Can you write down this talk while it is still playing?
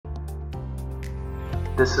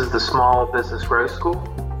This is the Small Business Growth School.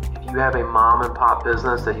 If you have a mom and pop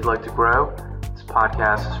business that you'd like to grow, this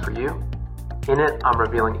podcast is for you. In it, I'm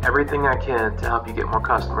revealing everything I can to help you get more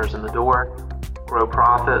customers in the door, grow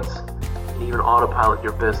profits, and even autopilot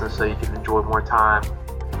your business so you can enjoy more time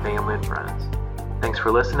with your family and friends. Thanks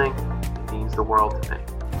for listening. It means the world to me.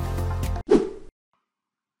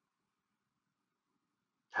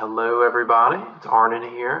 Hello, everybody. It's Arnon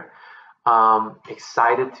here.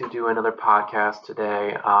 Excited to do another podcast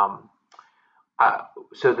today.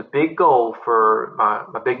 So the big goal for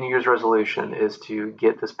my big New Year's resolution is to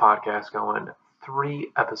get this podcast going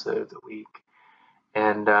 3 episodes a week.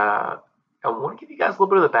 And I want to give you guys a little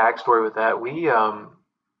bit of the backstory with that.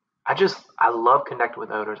 I love connecting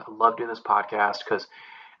with owners. I love doing this podcast because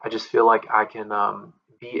I just feel like I can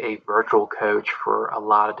be a virtual coach for a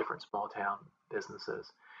lot of different small town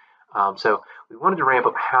businesses. So we wanted to ramp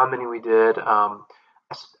up how many we did. I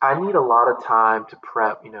need a lot of time to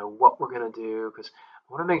prep, what we're going to do, because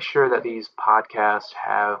I want to make sure that these podcasts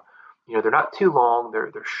have, they're not too long.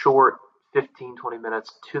 They're short, 15, 20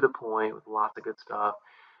 minutes to the point with lots of good stuff.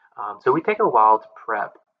 So we take a while to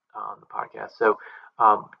prep the podcast. So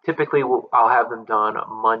typically I'll have them done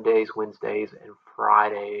Mondays, Wednesdays, and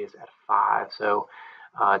Fridays at 5. So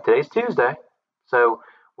today's Tuesday. So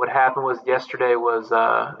what happened was yesterday was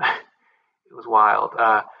it was wild.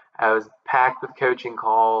 I was packed with coaching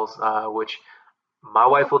calls, which my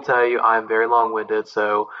wife will tell you I'm very long-winded.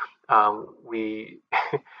 So I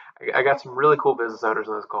got some really cool business owners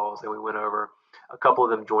on those calls, and we went over. A couple of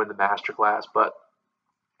them joined the masterclass, but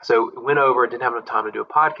so we went over. Didn't have enough time to do a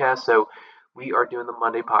podcast, so we are doing the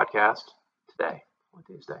Monday podcast today on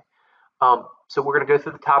Tuesday. So we're going to go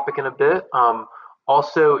through the topic in a bit.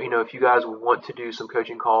 Also, if you guys want to do some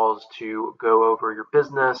coaching calls to go over your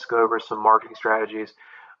business, go over some marketing strategies,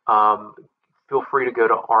 feel free to go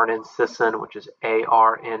to Arnon Sisson, which is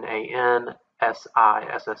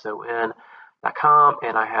ArnonSisson.com,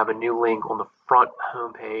 and I have a new link on the front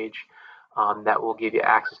homepage that will give you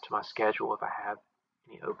access to my schedule if I have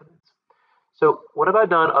any openings. So what have I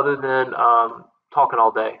done other than talking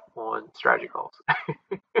all day on strategy calls?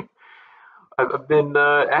 I've been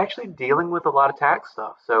actually dealing with a lot of tax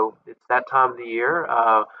stuff. So it's that time of the year.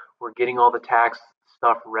 We're getting all the tax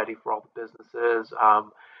stuff ready for all the businesses. I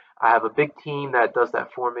have a big team that does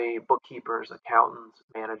that for me, bookkeepers, accountants,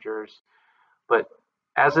 managers. But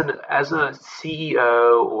as a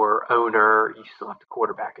CEO or owner, you still have to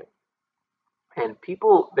quarterback it. And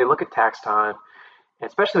people, they look at tax time,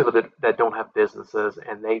 especially that don't have businesses,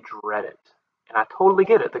 and they dread it. And I totally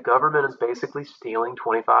get it. The government is basically stealing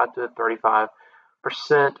 25 to 35%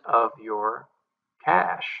 of your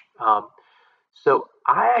cash. So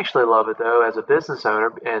I actually love it, though, as a business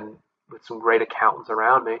owner and with some great accountants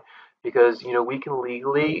around me, because, we can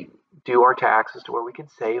legally do our taxes to where we can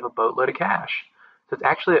save a boatload of cash. So it's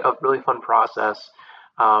actually a really fun process,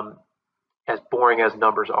 as boring as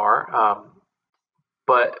numbers are.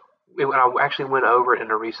 But I actually went over it in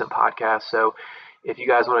a recent podcast. So if you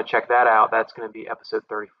guys want to check that out, that's going to be episode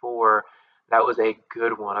 34. That was a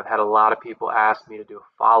good one. I've had a lot of people ask me to do a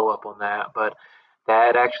follow-up on that, but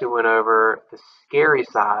that actually went over the scary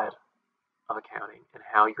side of accounting and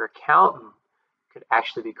how your accountant could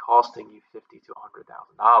actually be costing you $50,000 to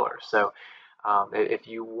 $100,000. So if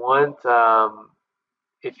you want to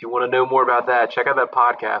know more about that, check out that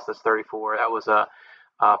podcast. That's 34. That was a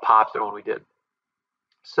popular one we did.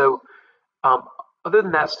 So other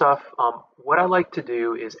than that stuff, what I like to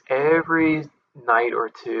do is every night or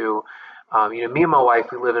two, me and my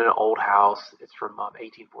wife, we live in an old house. It's from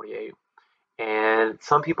 1848. And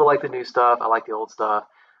some people like the new stuff. I like the old stuff.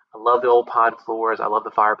 I love the old pine floors. I love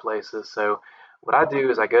the fireplaces. So what I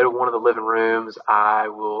do is I go to one of the living rooms. I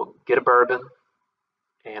will get a bourbon,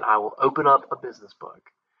 and I will open up a business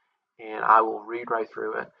book, and I will read right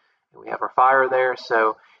through it. And we have our fire there.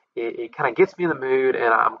 So it kind of gets me in the mood,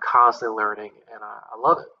 and I'm constantly learning, and I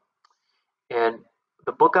love it. And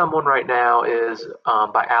the book I'm on right now is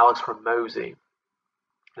by Alex Hormozi.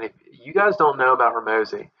 And if you guys don't know about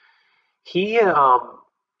Hormozi, he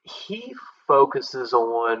focuses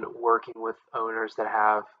on working with owners that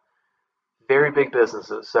have very big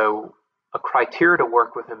businesses. So a criteria to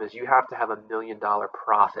work with him is you have to have $1 million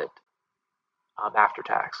profit after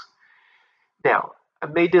tax. Now, I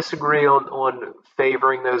may disagree on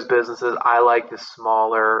favoring those businesses. I like the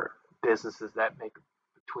smaller businesses that make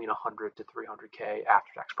between 100 to 300K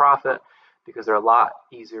after-tax profit because they're a lot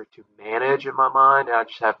easier to manage in my mind, and I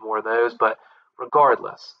just have more of those. But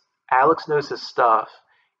regardless, Alex knows his stuff,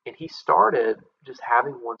 and he started just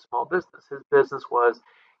having one small business. His business was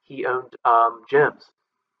he owned gyms,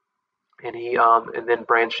 and he and then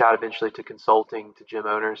branched out eventually to consulting to gym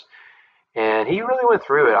owners. And he really went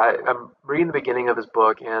through it. I'm reading the beginning of his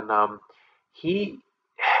book, and he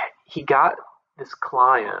he got this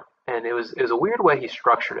client, and it was a weird way he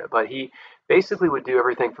structured it, but he basically would do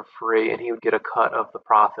everything for free, and he would get a cut of the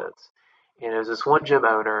profits. And it was this one gym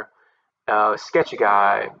owner, sketchy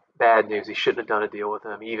guy, bad news. He shouldn't have done a deal with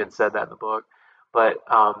him. He even said that in the book. But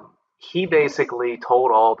he basically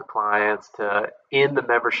told all the clients to end the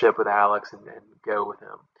membership with Alex and go with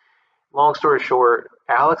him. Long story short,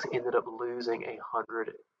 Alex ended up losing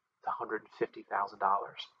 $150,000.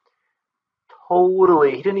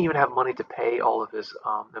 Totally, he didn't even have money to pay all of his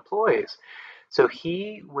employees. So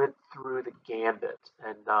he went through the gambit,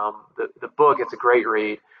 and the book, it's a great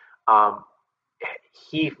read. Um,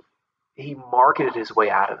 he he marketed his way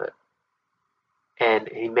out of it, and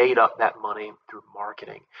he made up that money through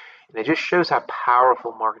marketing. And it just shows how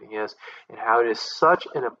powerful marketing is and how it is such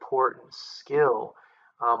an important skill.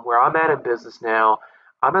 Where I'm at in business now,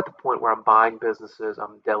 I'm at the point where I'm buying businesses,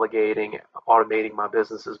 I'm delegating, automating my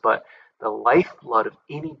businesses, but the lifeblood of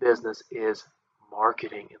any business is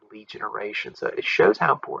marketing and lead generation. So it shows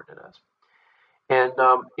how important it is. And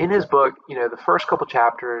in his book, the first couple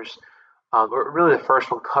chapters, or really the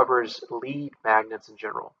first one, covers lead magnets in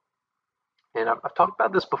general. And I've talked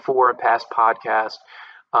about this before in past podcasts,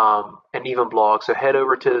 and even blogs. So head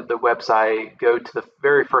over to the website, go to the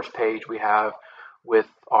very first page we have with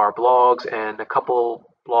our blogs, and a couple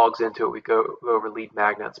blogs into it, we go over lead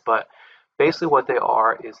magnets. But basically, what they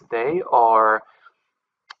are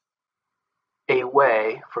a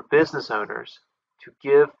way for business owners to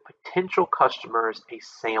give potential customers a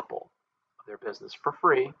sample of their business for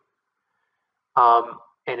free.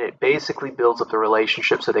 And it basically builds up the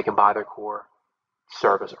relationship so they can buy their core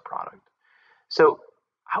service or product. So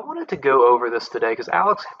I wanted to go over this today because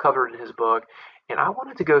Alex covered it in his book, and I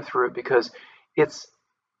wanted to go through it because it's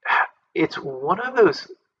it's one of those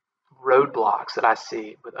roadblocks that I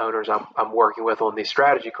see with owners I'm working with on these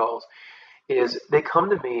strategy calls. Is they come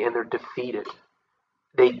to me and they're defeated.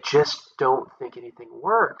 They just don't think anything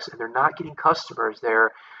works, and they're not getting customers.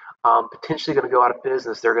 They're potentially going to go out of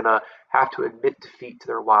business. They're going to have to admit defeat to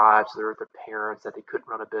their wives, their parents, that they couldn't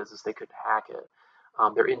run a business, they couldn't hack it.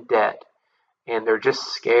 They're in debt, and they're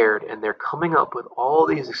just scared, and they're coming up with all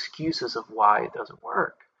these excuses of why it doesn't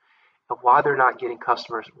work, of why they're not getting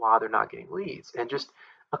customers, why they're not getting leads, and just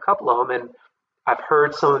a couple of them. And I've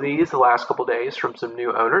heard some of these the last couple of days from some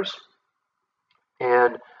new owners,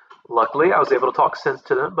 and luckily I was able to talk sense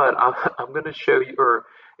to them. But I'm going to show you or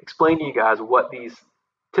explain to you guys what these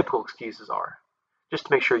typical excuses are, just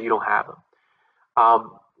to make sure you don't have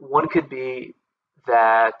them. One could be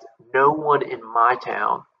that no one in my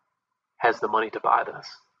town has the money to buy this.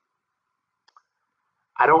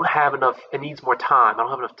 I don't have enough. It needs more time. I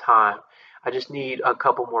don't have enough time. I just need a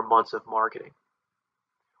couple more months of marketing.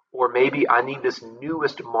 Or maybe I need this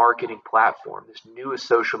newest marketing platform, this newest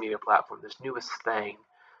social media platform, this newest thing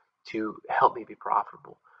to help me be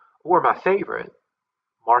profitable. Or my favorite,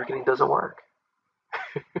 marketing doesn't work.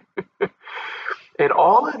 And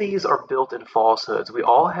all of these are built in falsehoods. We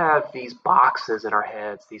all have these boxes in our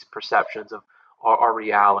heads, these perceptions of our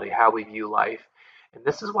reality, how we view life. And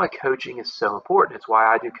this is why coaching is so important. It's why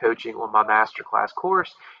I do coaching on my masterclass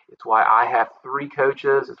course. It's why I have 3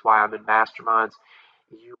 coaches. It's why I'm in masterminds.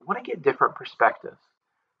 You want to get different perspectives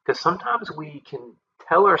because sometimes we can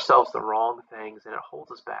tell ourselves the wrong things and it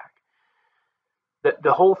holds us back.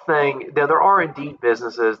 The whole thing, there are indeed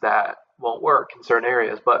businesses that won't work in certain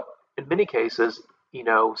areas, but in many cases,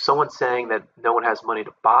 someone saying that no one has money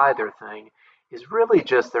to buy their thing is really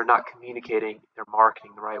just they're not communicating their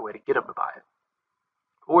marketing the right way to get them to buy it,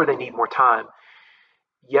 or they need more time.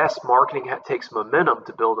 Yes, marketing takes momentum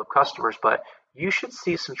to build up customers, but you should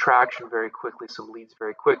see some traction very quickly, some leads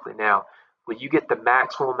very quickly. Now, will you get the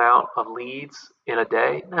maximum amount of leads in a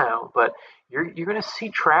day? No, but you're going to see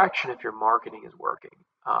traction if your marketing is working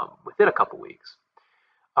within a couple weeks.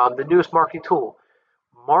 The newest marketing tool.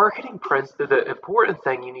 The important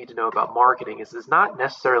thing you need to know about marketing is not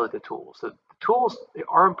necessarily the tools. So the tools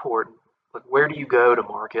are important. Like, where do you go to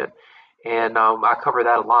market? And I cover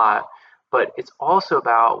that a lot. But it's also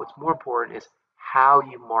about what's more important is how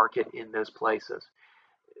you market in those places.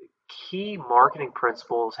 Key marketing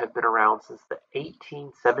principles have been around since the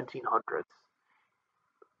 1700s.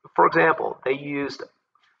 For example, they used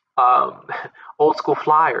um, old school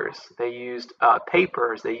flyers. They used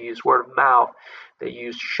papers. They used word of mouth. They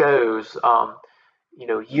used shows,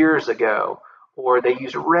 years ago, or they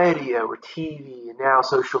used radio or TV, and now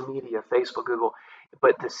social media, Facebook, Google.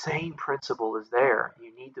 But the same principle is there.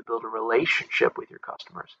 You need to build a relationship with your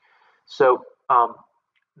customers. So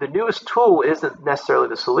the newest tool isn't necessarily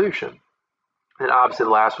the solution. And obviously, the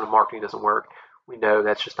last one, marketing doesn't work. We know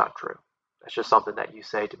that's just not true. That's just something that you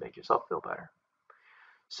say to make yourself feel better.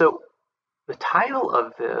 So, the title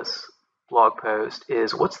of this blog post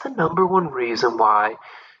is what's the number one reason why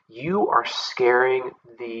you are scaring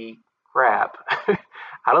the crap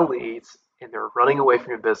out of leads and they're running away from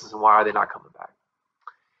your business, and why are they not coming back?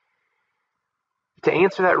 To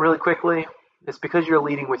answer that really quickly, it's because you're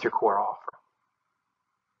leading with your core offer.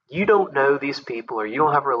 You don't know these people, or you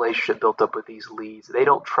don't have a relationship built up with these leads. They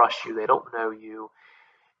don't trust you. They don't know you.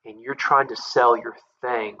 And you're trying to sell your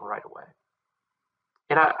thing right away.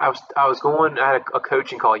 And I had a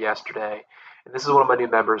coaching call yesterday, and this is one of my new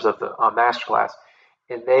members of the masterclass,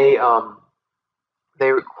 and they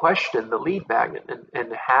questioned the lead magnet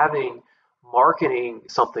and having marketing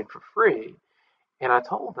something for free. And I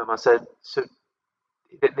told them, I said, so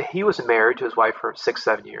he was married to his wife for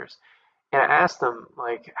 6-7 years. And I asked them,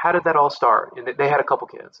 like, how did that all start? And they had a couple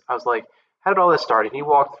kids. I was like, how did all this start? And he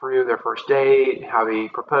walked through their first date, how he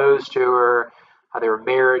proposed to her, how they were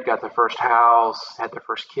married, got their first house, had their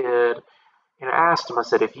first kid. And I asked him, I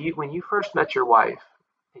said, when you first met your wife,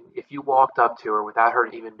 and if you walked up to her without her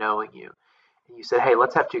even knowing you, and you said, hey,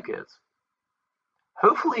 let's have 2 kids,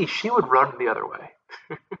 hopefully she would run the other way.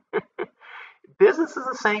 Business is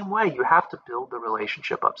the same way. You have to build the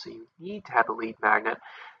relationship up. So you need to have a lead magnet,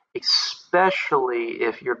 especially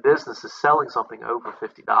if your business is selling something over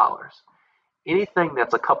 $50. Anything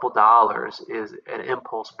that's a couple dollars is an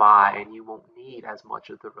impulse buy, and you won't need as much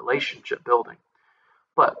of the relationship building.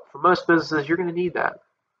 But for most businesses, you're going to need that.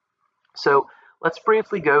 So let's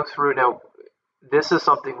briefly go through. Now, this is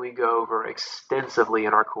something we go over extensively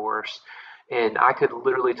in our course, and I could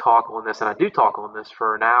literally talk on this, and I do talk on this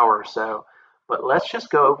for an hour or so, but let's just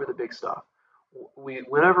go over the big stuff. We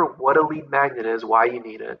went over what a lead magnet is, why you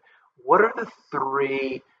need it. What are the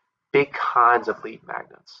 3 big kinds of lead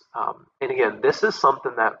magnets? And again, this is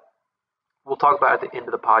something that we'll talk about at the end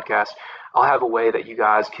of the podcast. I'll have a way that you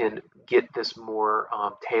guys can get this more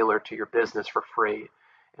tailored to your business for free,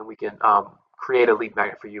 and we can create a lead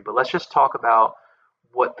magnet for you. But let's just talk about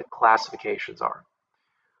what the classifications are.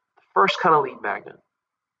 The first kind of lead magnet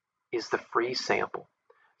is the free sample.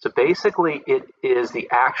 So basically, it is the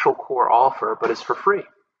actual core offer, but it's for free.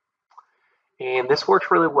 And this works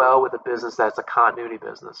really well with a business that's a continuity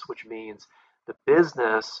business, which means the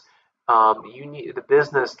business the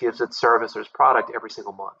business gives its service or its product every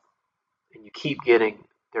single month, and you keep getting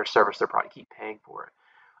their service, their product, keep paying for it.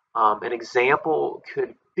 An example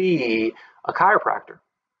could be a chiropractor.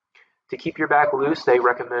 To keep your back loose, they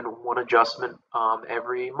recommend one adjustment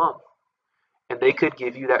every month, and they could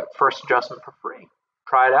give you that first adjustment for free.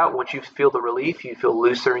 Try it out. Once you feel the relief, you feel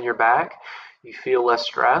looser in your back, you feel less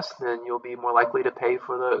stressed, then you'll be more likely to pay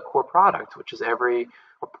for the core product, which is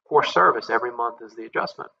core service every month is the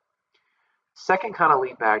adjustment. Second kind of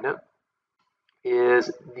lead magnet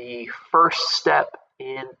is the first step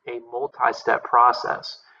in a multi-step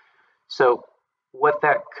process. So what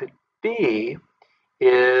that could be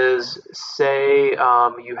is, say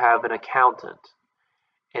you have an accountant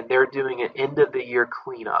and they're doing an end of the year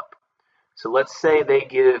cleanup. So let's say they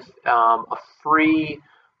give a free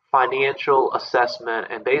financial assessment,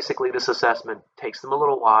 and basically this assessment takes them a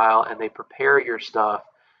little while, and they prepare your stuff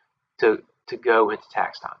to go into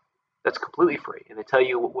tax time. That's completely free, and they tell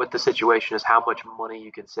you what the situation is, how much money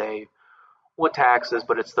you can save on taxes,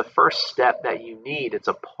 but it's the first step that you need. It's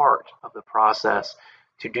a part of the process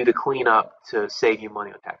to do the cleanup to save you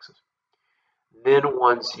money on taxes. Then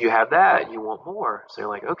once you have that, you want more. So you're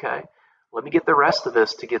like, okay, let me get the rest of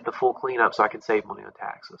this to get the full cleanup so I can save money on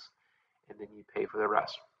taxes. And then you pay for the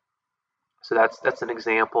rest. So that's an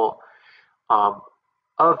example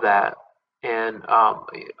of that. And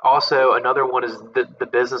also another one is the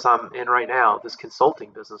business I'm in right now, this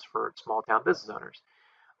consulting business for small town business owners.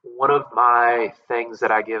 One of my things that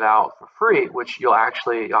I give out for free, which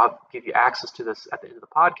I'll give you access to this at the end of the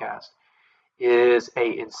podcast, is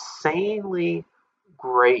a insanely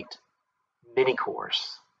great mini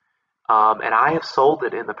course. And I have sold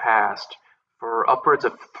it in the past for upwards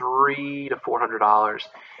of $300 to $400.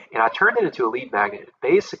 And I turned it into a lead magnet. It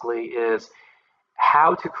basically is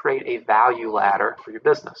how to create a value ladder for your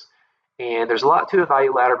business. And there's a lot to a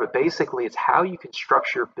value ladder, but basically it's how you can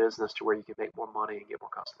structure your business to where you can make more money and get more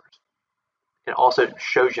customers. It also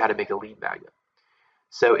shows you how to make a lead magnet.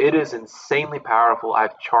 So it is insanely powerful.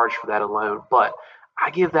 I've charged for that alone, but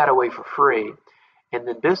I give that away for free. And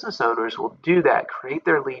then business owners will do that, create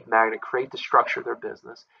their lead magnet, create the structure of their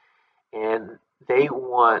business. And they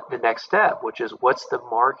want the next step, which is what's the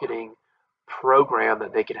marketing program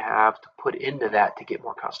that they can have to put into that to get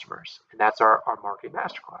more customers. And that's our marketing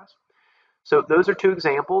masterclass. So those are two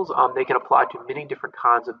examples. They can apply to many different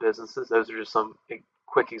kinds of businesses. Those are just some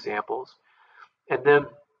quick examples. And then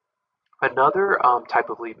another type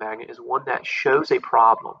of lead magnet is one that shows a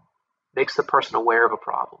problem, makes the person aware of a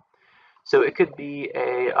problem. So it could be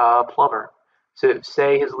a plumber. So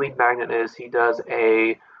say his lead magnet is he does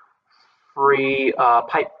a free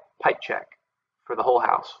pipe check for the whole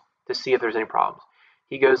house to see if there's any problems.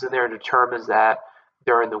 He goes in there and determines that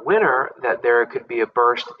during the winter that there could be a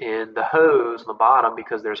burst in the hose on the bottom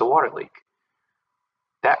because there's a water leak.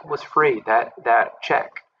 That was free, that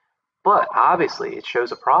check. But obviously it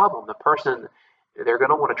shows a problem. The person, they're going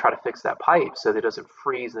to want to try to fix that pipe so that it doesn't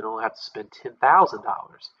freeze and they don't have to spend $10,000.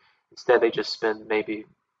 Instead, they just spend maybe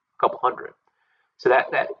a couple hundred. So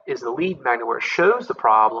that is the lead magnet where it shows the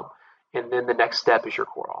problem, and then the next step is your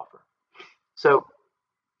core offer. So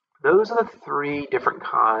those are the three different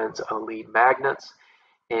kinds of lead magnets.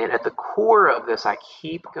 And at the core of this, I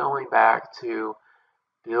keep going back to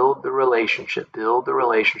build the relationship, build the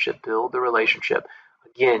relationship, build the relationship.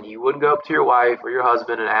 Again, you wouldn't go up to your wife or your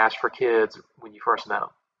husband and ask for kids when you first met them.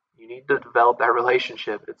 You need to develop that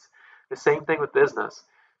relationship. It's the same thing with business.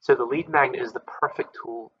 So the lead magnet is the perfect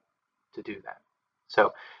tool to do that.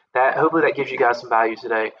 So that hopefully that gives you guys some value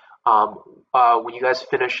today. When you guys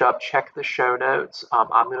finish up, check the show notes.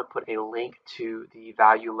 I'm going to put a link to the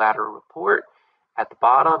Value Ladder report at the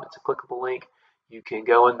bottom. It's a clickable link. You can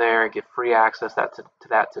go in there and get free access to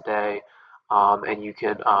that today. And you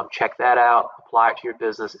can check that out, apply it to your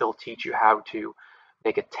business. It'll teach you how to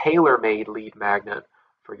make a tailor-made lead magnet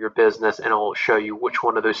for your business, and it'll show you which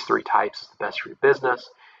one of those three types is the best for your business.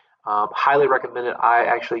 Highly recommend it. I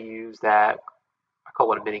actually use that. I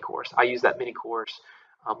call it a mini course. I use that mini course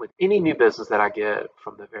with any new business that I get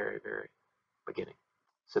from the very, very beginning.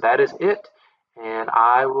 So that is it, and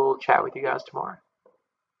I will chat with you guys tomorrow.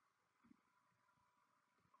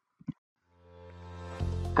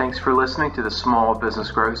 Thanks for listening to the Small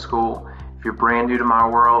Business Growth School. If you're brand new to my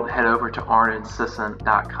world, head over to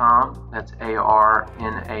arnansisson.com. That's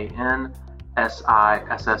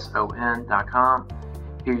ARNANSISSON.com.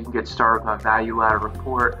 Here you can get started with my Value Ladder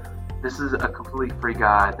report. This is a completely free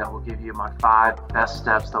guide that will give you my 5 best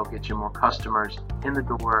steps that will get you more customers in the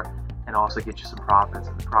door and also get you some profits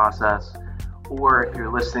in the process. Or if you're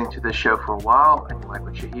listening to this show for a while and you like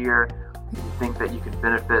what you hear, and you think that you can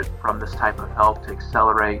benefit from this type of help to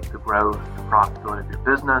accelerate the growth and profitability of your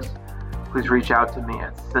business, please reach out to me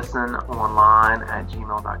at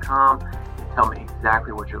sissononline@gmail.com and tell me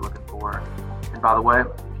exactly what you're looking for. And by the way, if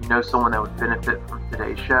you know someone that would benefit from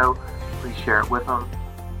today's show, please share it with them.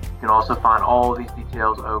 You can also find all of these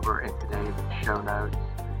details over in today's show notes.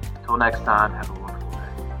 Until next time, have a wonderful day.